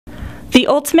The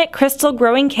Ultimate Crystal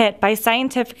Growing Kit by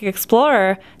Scientific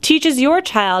Explorer teaches your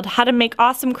child how to make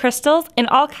awesome crystals in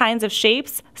all kinds of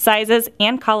shapes, sizes,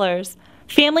 and colors.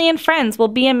 Family and friends will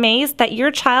be amazed that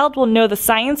your child will know the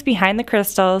science behind the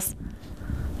crystals.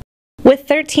 With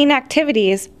 13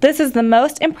 activities, this is the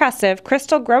most impressive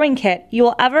crystal growing kit you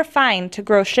will ever find to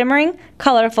grow shimmering,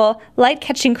 colorful,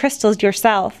 light-catching crystals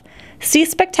yourself. See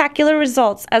spectacular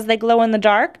results as they glow in the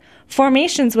dark,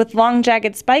 formations with long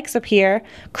jagged spikes appear,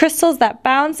 crystals that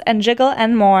bounce and jiggle,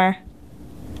 and more.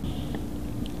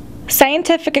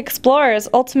 Scientific Explorer's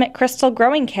Ultimate Crystal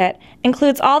Growing Kit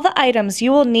includes all the items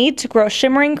you will need to grow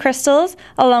shimmering crystals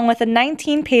along with a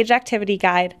 19-page activity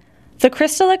guide. The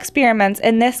crystal experiments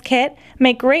in this kit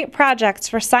make great projects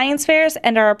for science fairs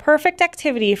and are a perfect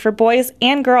activity for boys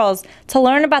and girls to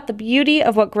learn about the beauty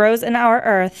of what grows in our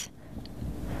earth.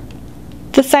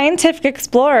 The Scientific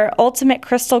Explorer Ultimate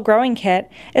Crystal Growing Kit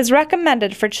is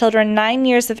recommended for children 9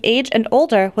 years of age and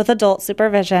older with adult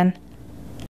supervision.